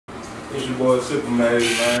It's your boy Super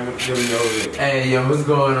Amazin, man. What the hell you over there? Hey, yo, what's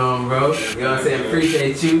going on, bro? You know what I'm saying?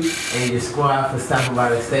 Appreciate you and your squad for stopping by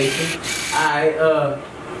the station. Alright,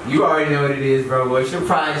 you already know what it is, bro. What's your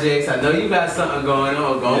projects? I know you got something going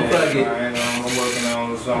on. Go and plug it. I'm working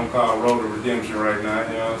on something called Road to Redemption right now.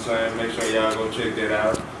 You know what I'm saying? Make sure y'all go check that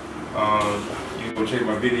out. You can check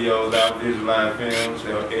my videos out, Visualize Films,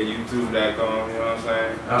 at YouTube.com, you know what I'm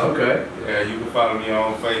saying? Oh, okay. Yeah, you can follow me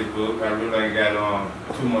on Facebook. I really ain't got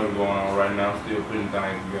too much going on right now. I'm still putting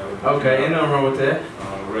things together. Okay, ain't nothing wrong with that.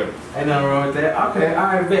 Really. Ain't nothing wrong with that. Okay,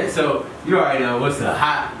 alright, bet. So, you already know what's up.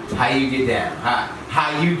 How you get down?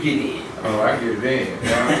 How you get in? Oh, I get it in. You know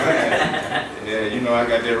what I'm saying? Yeah, you know I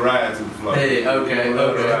got that ride to the floor. Hey, okay.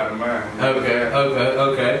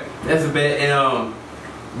 Okay. That's a bet. And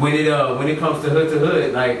when it comes to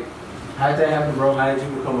hood, like, how'd that happen, bro? How did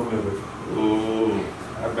you become a member? Ooh,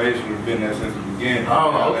 I basically been there since the beginning.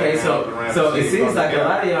 Oh, okay. So it seems like a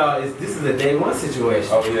lot of y'all this is a day one situation.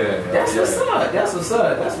 Oh yeah. That's what's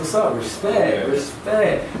up.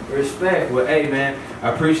 Respect. Well, hey man,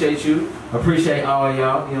 I appreciate you. Appreciate all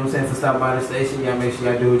y'all. You know what I'm saying, for stopping by the station. Y'all make sure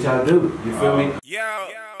y'all do what y'all do. You feel me? Yo.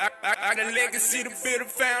 I got a legacy to build a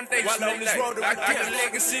foundation. I got a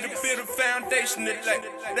legacy to build a foundation.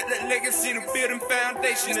 Legacy to build a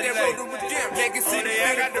foundation. Legacy to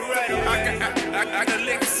build I got a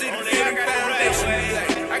legacy to build a foundation.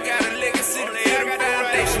 I got a legacy to build a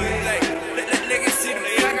foundation. Legacy to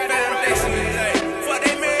build a foundation. For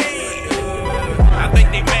they made. I think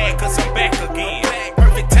they mad cause I'm back again.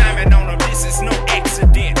 Perfect timing on them, this is no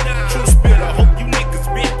accident. True spirit, I hope you niggas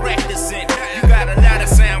been practicing. You got a lot of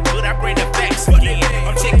sound good, I bring the facts again.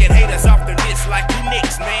 I'm checking haters off the list like you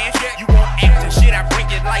Knicks, man. You want acting shit, I bring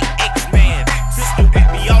it like X-Man. Sister with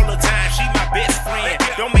me all the time, she my best friend.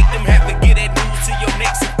 Don't make them have to get that news to your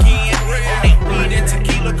next again. On they weed and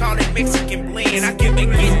tequila, call it Mexican blend. I give it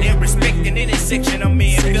getting and respecting any section I'm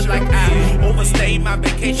in. Feel like I overstayed my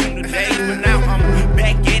vacation today, but now I'm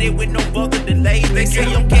back at it with no further delays. They say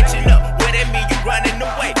I'm catching up, well that mean you running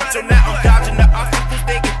away. So now I'm dodging the obstacles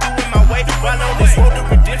they get through in my way. While on this road to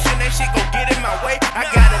redemption, that shit gon' get in my way. I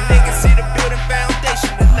got a legacy to build a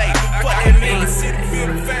foundation to lay. For that legacy to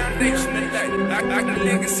build a foundation to lay. I got a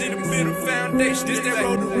legacy to build a foundation. This that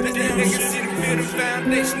road to redemption. Legacy to build a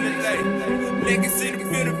foundation to lay. Legacy to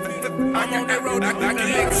build a I'm on that road. I got a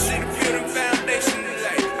legacy to build a foundation to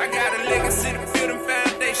lay. I got a legacy to build a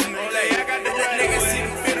foundation to lay. I got the legacy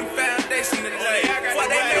to build a foundation to lay. For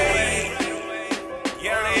that legacy.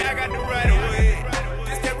 Yeah, I got the right of way.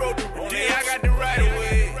 This that road to redemption. I got the right of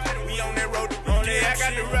way. We on that road to redemption. I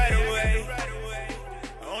got the right of way.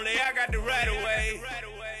 Only I got the right of way.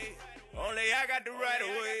 Only I got the right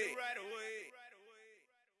of way.